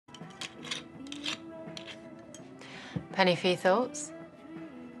Any few thoughts?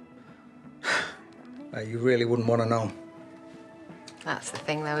 You really wouldn't want to know. That's the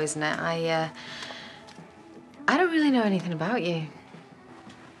thing, though, isn't it? I don't really know anything about you.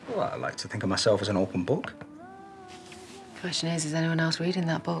 Well, I like to think of myself as an open book. Question is anyone else reading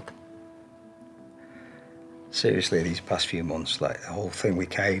that book? Seriously, these past few months, like the whole thing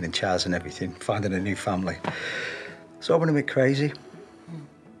with Kane and Chaz and everything, finding a new family, it's all been a bit crazy.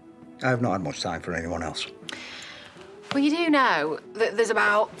 I've not had much time for anyone else. Well, you do know that there's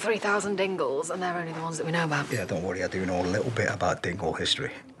about 3,000 Dingles, and they're only the ones that we know about. Yeah, don't worry, I do know a little bit about Dingle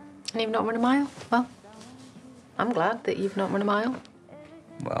history. And you've not run a mile? Well, I'm glad that you've not run a mile.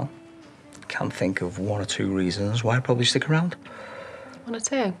 Well, can't think of one or two reasons why I'd probably stick around. One or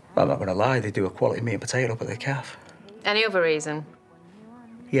two? I'm not going to lie, they do a quality meat and potato up at the calf. Any other reason?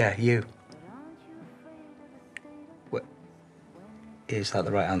 Yeah, you. What? Is that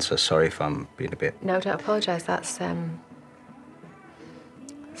the right answer? Sorry if I'm being a bit... No, don't apologise. That's a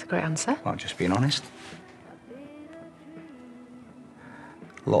great answer. I'm just being honest.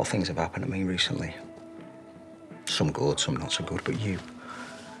 A lot of things have happened to me recently. Some good, some not so good, but you've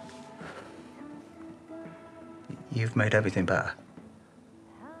made everything better.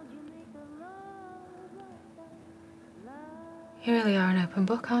 You really are an open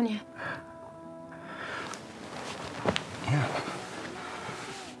book, aren't you? Yeah.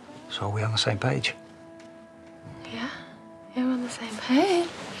 So are we on the same page? Yeah, you're on the same page.